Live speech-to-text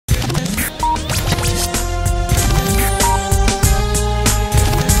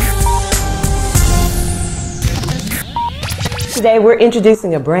today we're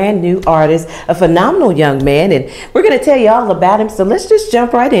introducing a brand new artist, a phenomenal young man, and we're going to tell you all about him. So let's just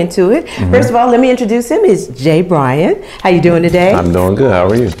jump right into it. First of all, let me introduce him. Is JayBrian. How you doing today? I'm doing good. How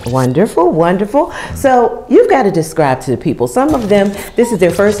are you? Wonderful, wonderful. So you've got to describe to the people. Some of them, this is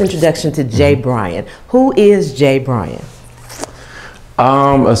their first introduction to JayBrian. Who is JayBrian?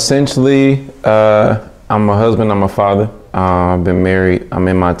 Essentially, I'm a husband. I'm a father. I've been married. I'm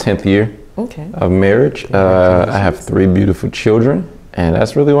in my 10th year of marriage. I have 3 beautiful children, and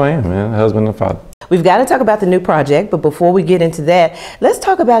that's really who I am, man, husband and father. We've got to talk about the new project, but before we get into that, let's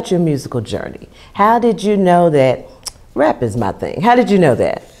talk about your musical journey. How did you know that rap is my thing? How did you know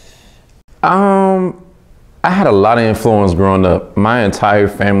that? I had a lot of influence growing up. My entire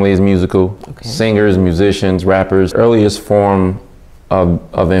family is musical, singers, musicians, rappers. Earliest form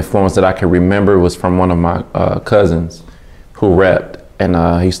of influence that I can remember was from one of my cousins who rapped,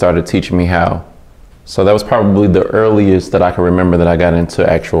 and he started teaching me how. So that was probably the earliest that I can remember that I got into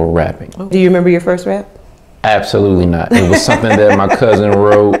actual rapping. Do you remember your first rap? Absolutely not. It was something that my cousin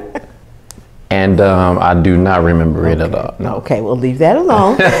wrote, and I do not remember it at all. No. Okay, we'll leave that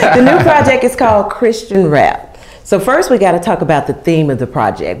alone. The new project is called Christian Rap. So first we got to talk about the theme of the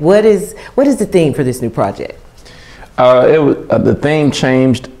project. What is the theme for this new project? The theme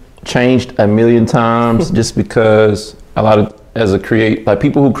changed a million times just because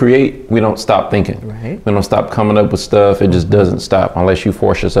people who create, we don't stop thinking. Right. We don't stop coming up with stuff. It just doesn't stop unless you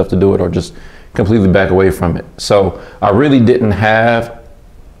force yourself to do it or just completely back away from it. So I really didn't have,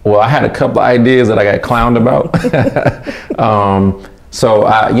 well, I had a couple of ideas that I got clowned about. So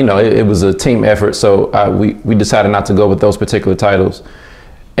it was a team effort. So we decided not to go with those particular titles.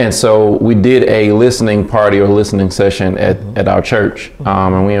 And so we did a listening party or listening session at our church,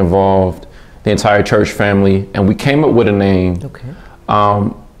 and we involved the entire church family, and we came up with a name.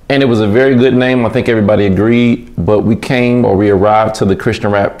 And it was a very good name. I think everybody agreed, but we arrived to the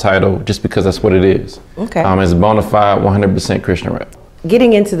Christian rap title just because that's what it is. It's bona fide 100% Christian rap.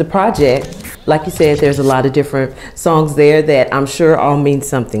 Getting into the project, like you said, there's a lot of different songs there that I'm sure all mean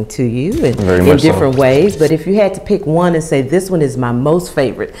something to you in different ways. But if you had to pick one and say, this one is my most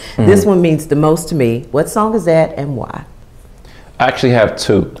favorite, this one means the most to me, what song is that and why? I actually have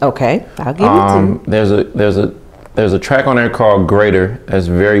 2. Okay, I'll give you 2. There's a track on there called Greater that's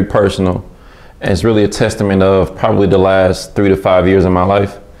very personal. And it's really a testament of probably the last 3 to 5 years of my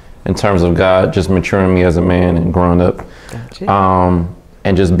life in terms of God just maturing me as a man and growing up. Gotcha.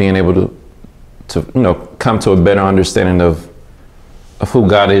 And just being able to come to a better understanding of who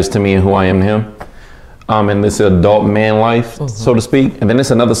God is to me and who I am to him. And this adult man life, so to speak. And then there's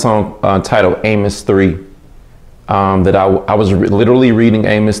another song titled Amos 3 that I was literally reading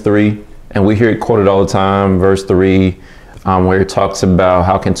Amos 3, and we hear it quoted all the time, verse 3, where it talks about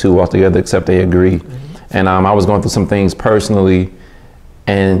how can 2 walk together except they agree. And I was going through some things personally,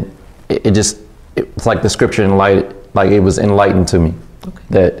 and it's like the scripture it was enlightened to me.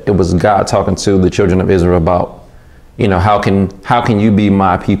 That it was God talking to the children of Israel about, how can you be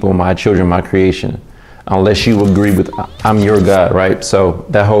my people, my children, my creation, unless you agree with I'm your God, right? So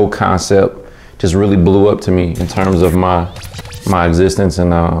that whole concept just really blew up to me in terms of my existence,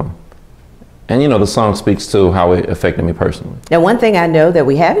 and the song speaks to how it affected me personally. Now, one thing I know that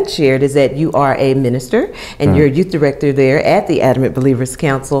we haven't shared is that you are a minister and you're a youth director there at the Adamant Believers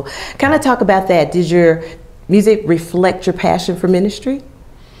Council. Kind of talk about that. Did your music reflect your passion for ministry?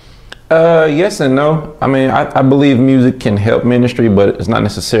 Yes and no. I mean, I believe music can help ministry, but it's not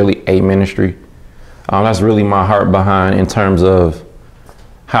necessarily a ministry. That's really my heart behind in terms of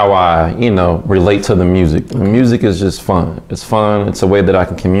how I, relate to the music. The music is just fun. It's fun. It's a way that I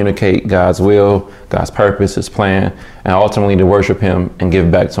can communicate God's will, God's purpose, his plan, and ultimately to worship him and give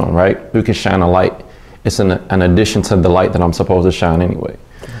back to him, right? We can shine a light. It's an addition to the light that I'm supposed to shine anyway.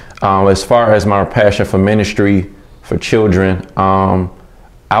 As far as my passion for ministry, for children,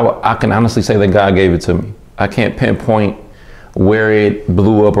 I can honestly say that God gave it to me. I can't pinpoint where it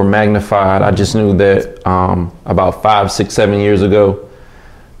blew up or magnified. I just knew that about 5, 6, 7 years ago,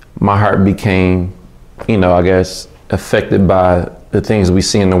 my heart became, I guess, affected by the things we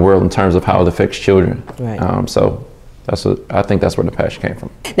see in the world in terms of how it affects children. Right. So I think that's where the passion came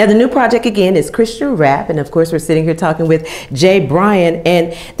from. Now, the new project, again, is Christian Rap. And, of course, we're sitting here talking with JayBrian.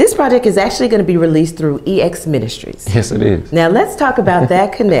 And this project is actually going to be released through EX Ministries. Yes, it is. Now, let's talk about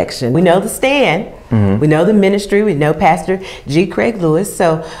that connection. We know the stand. We know the ministry. We know Pastor G. Craig Lewis.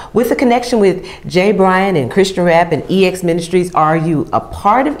 So with the connection with JayBrian and Christian Rap and EX Ministries, are you a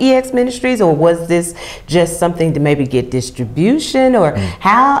part of EX Ministries, or was this just something to maybe get distribution, or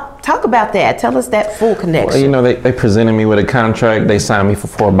how? Talk about that. Tell us that full connection. Well, they presented me with a contract. They signed me for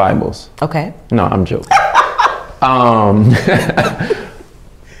 4 Bibles. Okay. No, I'm joking.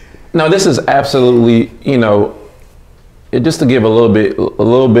 No, this is absolutely, you know, just to give a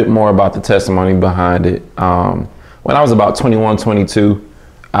little bit more about the testimony behind it. When I was about 21, 22,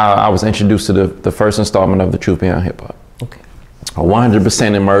 I was introduced to the first installment of The Truth Behind Hip Hop. Okay.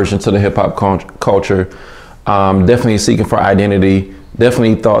 100% immersion to the hip hop culture. Definitely seeking for identity.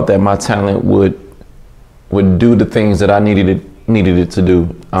 Definitely thought that my talent would do the things that I needed it to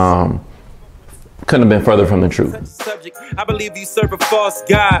do. Couldn't have been further from the truth. I believe you serve a false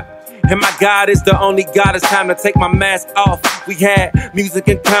God, and my God is the only God. It's time to take my mask off. We had music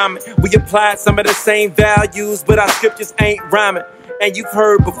in common. We applied some of the same values, but our scriptures ain't rhyming. And you've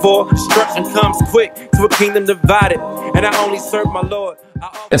heard before, destruction comes quick to a kingdom divided, and I only serve my Lord.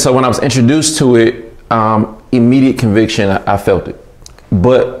 And so when I was introduced to it, immediate conviction, I felt it.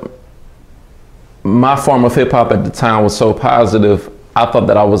 But my form of hip hop at the time was so positive, I thought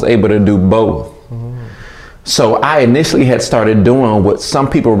that I was able to do both. So I initially had started doing what some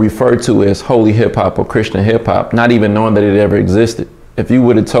people refer to as holy hip hop or Christian hip hop, not even knowing that it ever existed. If you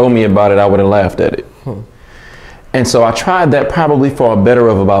would have told me about it, I would have laughed at it. And so I tried that probably for a better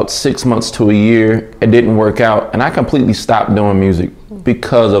of about 6 months to a year. It didn't work out. And I completely stopped doing music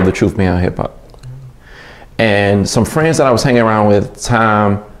because of the truth behind hip hop. And some friends that I was hanging around with at the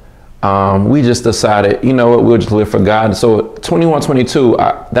time, we just decided, you know what, we'll just live for God. So 21, 22,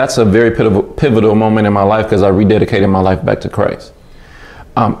 that's a very pivotal moment in my life because I rededicated my life back to Christ.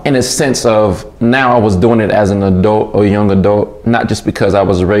 In a sense of now I was doing it as an adult or young adult, not just because I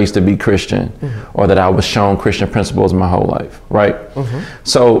was raised to be Christian or that I was shown Christian principles my whole life, right?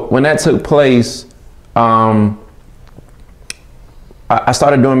 So when that took place, I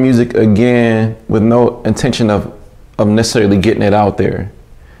started doing music again with no intention of necessarily getting it out there.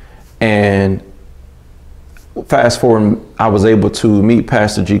 And fast forward, I was able to meet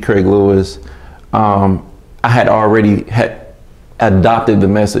Pastor G. Craig Lewis. I had already adopted the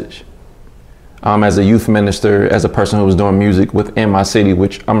message as a youth minister, as a person who was doing music within my city,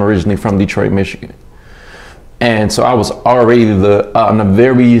 which I'm originally from Detroit, Michigan. And so I was already on a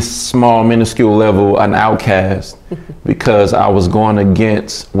very small, minuscule level, an outcast because I was going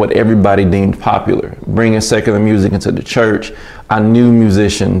against what everybody deemed popular, bringing secular music into the church. I knew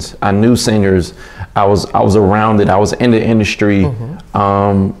musicians, I knew singers, I was around it, I was in the industry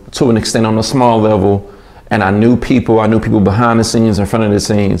to an extent on a small level. And I knew people behind the scenes, in front of the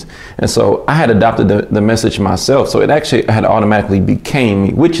scenes. And so I had adopted the message myself. So it actually had automatically became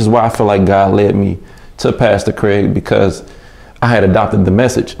me, which is why I feel like God led me to Pastor Craig, because I had adopted the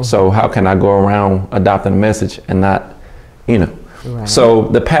message. So how can I go around adopting the message and not, you know? Right. So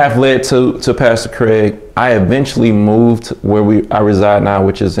the path led to Pastor Craig. I eventually moved where I reside now,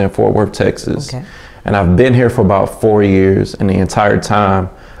 which is in Fort Worth, Texas. Okay. And I've been here for about 4 years, and the entire time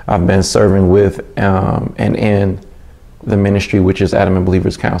I've been serving with and in the ministry, which is Adamant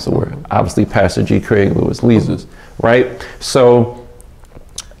Believers Council, where obviously Pastor G. Craig Lewis leads us, right? So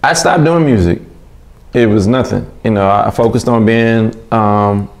I stopped doing music. It was nothing. You know, I focused on being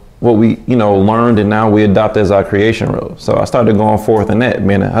what we, you know, learned and now we adopt as our creation role. So I started going forth in that,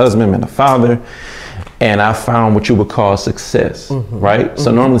 being a husband, being a father, and I found what you would call success, right?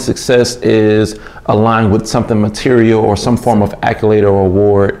 So normally success is aligned with something material or some form of accolade or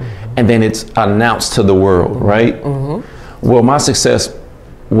award, and then it's announced to the world, right? Well, my success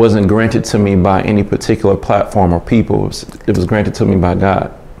wasn't granted to me by any particular platform or people. It was granted to me by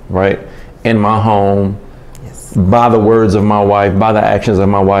God, right? In my home, by the words of my wife, by the actions of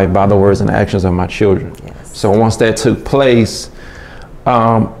my wife, by the words and actions of my children. So once that took place,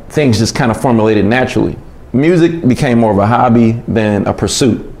 things just kind of formulated naturally. Music became more of a hobby than a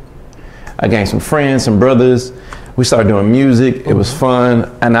pursuit. I gained some friends, some brothers. We started doing music. It was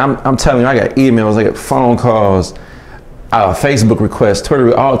fun. And I'm telling you, I got emails, I got phone calls, Facebook requests,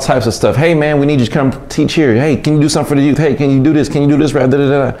 Twitter, all types of stuff. Hey man, we need you to come teach here. Hey, can you do something for the youth? Hey, can you do this? Can you do this?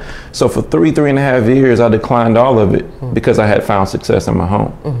 So for 3.5 years, I declined all of it because I had found success in my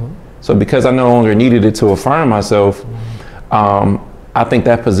home. So because I no longer needed it to affirm myself, I think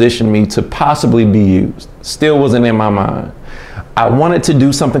that positioned me to possibly be used. Still wasn't in my mind. I wanted to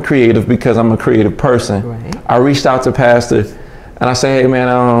do something creative because I'm a creative person. I reached out to Pastor and I said, hey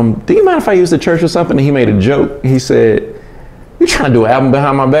man, do you mind if I use the church or something? And he made a joke. He said, you trying to do an album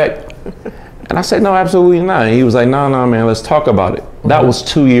behind my back? And I said, no, absolutely not. And he was like, no, man, let's talk about it. That was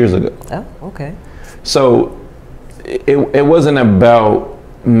 2 years ago. Oh, okay. So it wasn't about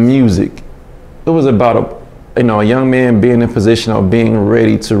music. It was about a young man being in position of being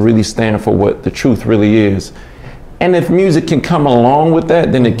ready to really stand for what the truth really is. And if music can come along with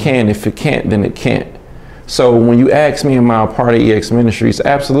that, then it can. If it can't, then it can't. So when you ask me, am I a part of EX Ministries?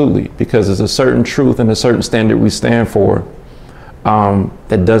 Absolutely, because there's a certain truth and a certain standard we stand for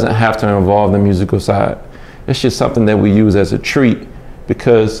that doesn't have to involve the musical side. It's just something that we use as a treat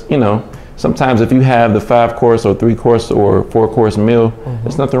because, you know, sometimes if you have the 5-course or 3-course or 4-course meal,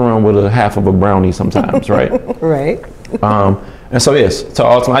 there's nothing wrong with a half of a brownie sometimes, right? Right. And so yes, so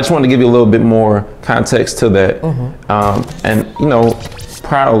ultimately, I just wanted to give you a little bit more context to that. And you know,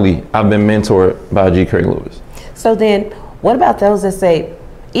 proudly, I've been mentored by G. Craig Lewis. So then, what about those that say,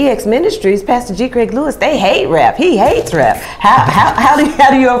 EX Ministries, Pastor G. Craig Lewis, they hate rap. He hates rap. How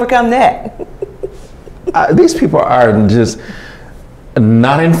do you overcome that? These people are just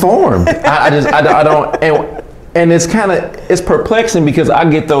not informed. I don't, and it's kind of, it's perplexing because I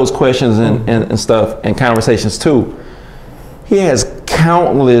get those questions and stuff and conversations too. He has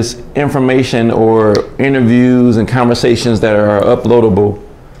countless information or interviews and conversations that are uploadable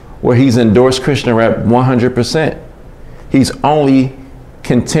where he's endorsed Christian rap 100%. He's only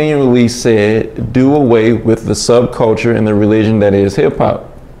continually said, do away with the subculture and the religion that is hip hop.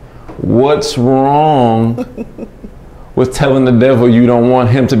 What's wrong with telling the devil you don't want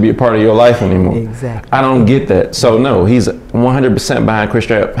him to be a part of your life anymore? Exactly. I don't get that. So no, he's 100% behind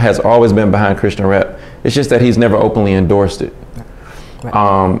Christian rap, has always been behind Christian rap. It's just that he's never openly endorsed it.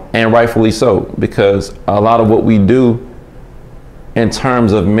 Right. And rightfully so, because a lot of what we do in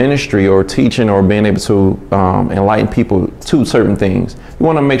terms of ministry or teaching or being able to enlighten people to certain things, you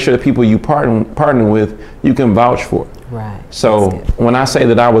want to make sure that people you partner with, you can vouch for. Right. So when I say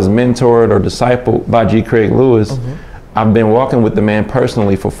that I was mentored or discipled by G. Craig Lewis, I've been walking with the man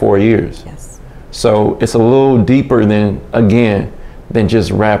personally for 4 years. Yes. So it's a little deeper than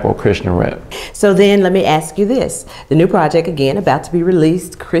just rap or Christian rap. So then let me ask you this. The new project, again, about to be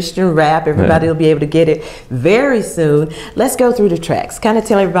released, Christian rap. Everybody will be able to get it very soon. Let's go through the tracks. Kind of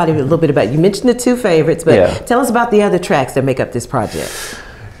tell everybody a little bit about, you mentioned the 2 favorites, but tell us about the other tracks that make up this project.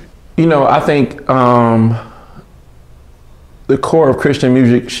 You know, I think the core of Christian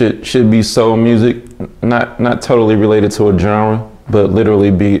music should be soul music, not totally related to a genre, but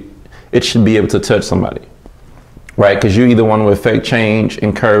literally it should be able to touch somebody. Right, because you either want to affect change,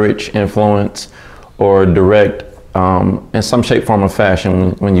 encourage, influence, or direct in some shape, form, or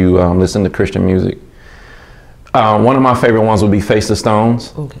fashion when you listen to Christian music. One of my favorite ones would be Face the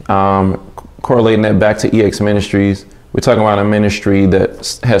Stones. Correlating that back to EX Ministries, we're talking about a ministry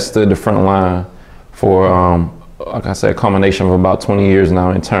that has stood the front line for, like I said, a culmination of about 20 years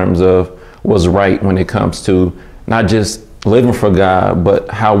now in terms of what's right when it comes to not just living for God, but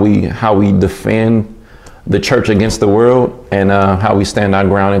how we defend the church against the world and how we stand our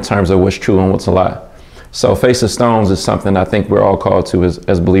ground in terms of what's true and what's a lie. So Face the Stones is something I think we're all called to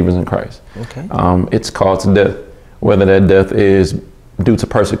as believers in Christ. Okay. It's called to death, whether that death is due to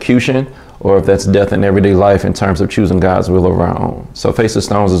persecution or if that's death in everyday life in terms of choosing God's will over our own. So Face the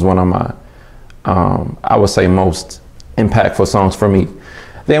Stones is one of my, I would say, most impactful songs for me.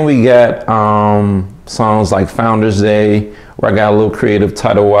 Then we got songs like Founders Day, where I got a little creative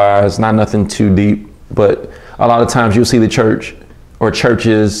title-wise, not nothing too deep. But a lot of times you'll see the church or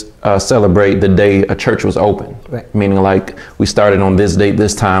churches celebrate the day a church was open, meaning like we started on this date,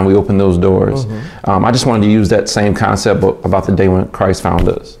 this time, we opened those doors. I just wanted to use that same concept about the day when Christ found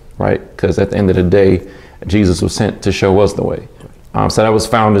us, right? Because at the end of the day, Jesus was sent to show us the way. So that was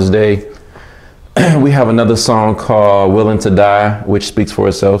Founders Day. We have another song called Willing to Die, which speaks for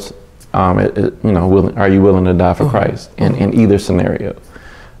itself. You know, are you willing to die for Christ in either scenario?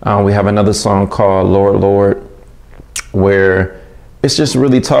 We have another song called Lord, Lord, where it's just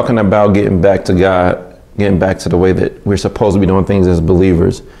really talking about getting back to God, getting back to the way that we're supposed to be doing things as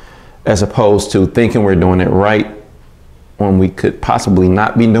believers, as opposed to thinking we're doing it right when we could possibly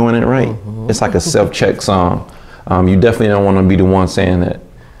not be doing it right. It's like a self-check song. You definitely don't want to be the one saying that,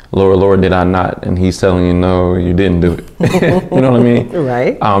 Lord, Lord, did I not? And he's telling you, no, you didn't do it. You know what I mean?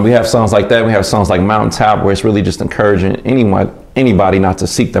 Right. We have songs like that. We have songs like Mountaintop, where it's really just encouraging anybody not to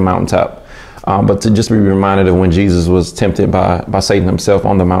seek the mountaintop, but to just be reminded of when Jesus was tempted by Satan himself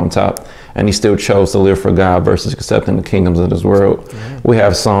on the mountaintop, and he still chose to live for God versus accepting the kingdoms of this world. We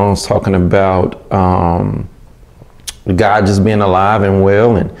have songs talking about God just being alive and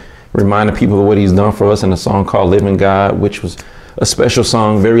well and reminding people of what he's done for us in a song called Living God, which was a special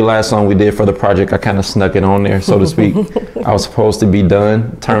song, very last song we did for the project. I kind of snuck it on there, so to speak. I was supposed to be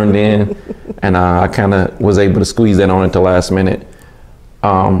done, turned in, and I kind of was able to squeeze that on at the last minute.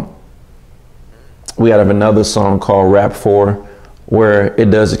 We have another song called Rap 4, where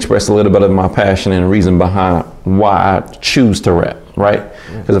it does express a little bit of my passion and reason behind why I choose to rap, right?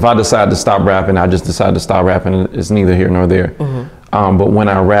 Because if I decide to stop rapping, I just decide to stop rapping. It's neither here nor there. But when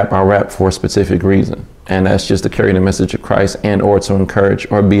I rap for a specific reason. And that's just to carry the message of Christ and or to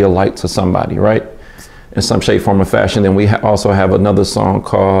encourage or be a light to somebody, right? In some shape, form, or fashion. Then we also have another song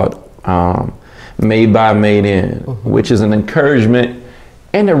called Made by, Made in, which is an encouragement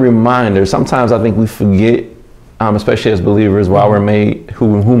and a reminder. Sometimes I think we forget, especially as believers, why we're made,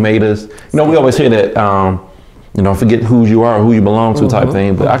 who made us. You know, we always hear that, you know, forget who you are, who you belong to type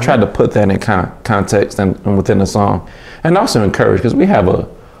thing. But I tried to put that in context and within the song. And also encourage, because we have a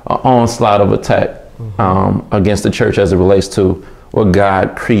onslaught of attack against the church as it relates to what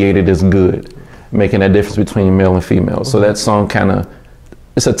God created as good, making that difference between male and female. So that song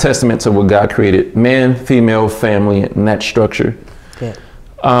it's a testament to what God created, man, female, family, and that structure. Yeah.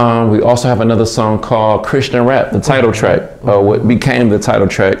 We also have another song called Christian Rap, the title track, what became the title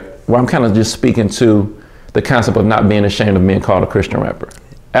track, where I'm kind of just speaking to the concept of not being ashamed of being called a Christian rapper.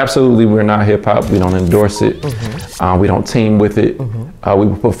 Absolutely, we're not hip hop. We don't endorse it. We don't team with it.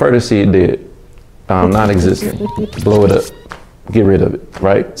 We prefer to see it dead, non-existent. Blow it up, get rid of it,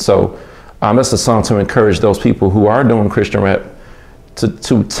 right? So that's a song to encourage those people who are doing Christian rap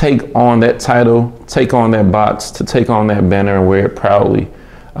to take on that title, take on that box, to take on that banner and wear it proudly,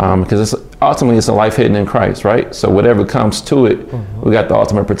 because ultimately it's a life hidden in Christ, right? So whatever comes to it, we got the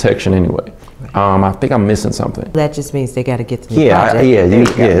ultimate protection anyway. I think I'm missing something. That just means they got to get to the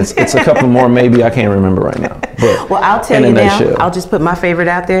project. It's a couple more maybe. I can't remember right now. But well, I'll tell you now. I'll just put my favorite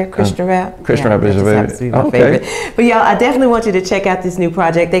out there, Christian rap. Christian rap is your favorite. To be my favorite. But y'all, I definitely want you to check out this new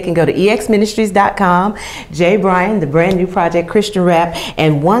project. They can go to exministries.com. JayBrian, the brand new project, Christian rap.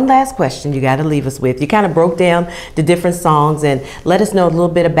 And one last question you got to leave us with. You kind of broke down the different songs and let us know a little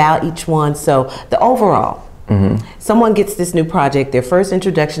bit about each one. So the overall. Someone gets this new project, their first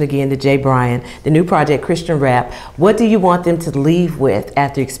introduction again to JayBrian, the new project, Christian Rap. What do you want them to leave with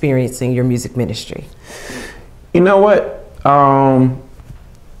after experiencing your music ministry? You know what?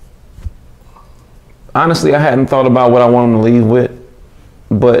 Honestly, I hadn't thought about what I want them to leave with.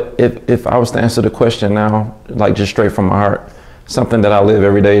 But if I was to answer the question now, like just straight from my heart, something that I live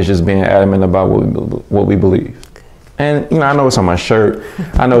every day is just being adamant about what we believe. And, you know, I know it's on my shirt.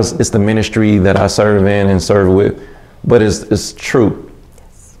 I know it's the ministry that I serve in and serve with, but it's true.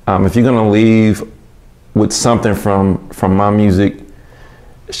 If you're going to leave with something from my music,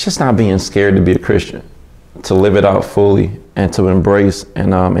 it's just not being scared to be a Christian, to live it out fully and to embrace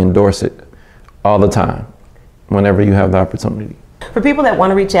and endorse it all the time, whenever you have the opportunity. For people that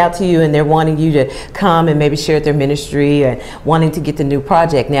want to reach out to you and they're wanting you to come and maybe share their ministry and wanting to get the new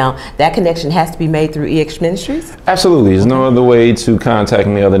project, now that connection has to be made through EX Ministries? Absolutely. There's no other way to contact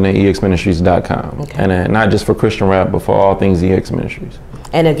me other than exministries.com. Okay. And not just for Christian rap, but for all things EX Ministries.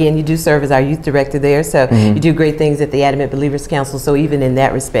 And again, you do serve as our youth director there, so you do great things at the Adamant Believers Council. So even in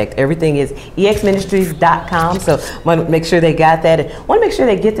that respect, everything is exministries.com. So want to make sure they got that, and want to make sure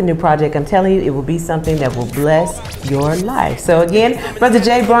they get the new project. I'm telling you, it will be something that will bless your life. So again, Brother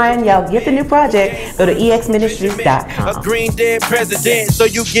JayBrian, y'all get the new project. Go to exministries.com. A green dead president, so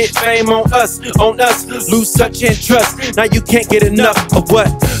you get fame on us, lose touch and trust. Now you can't get enough of what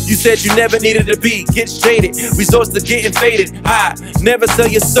you said you never needed to be. Gets jaded, resorts to getting faded. I never sell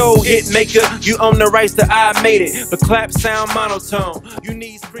your soul, hit maker. You own the rights to I made it. The clap sound monotone. You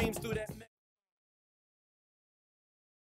need screams through that.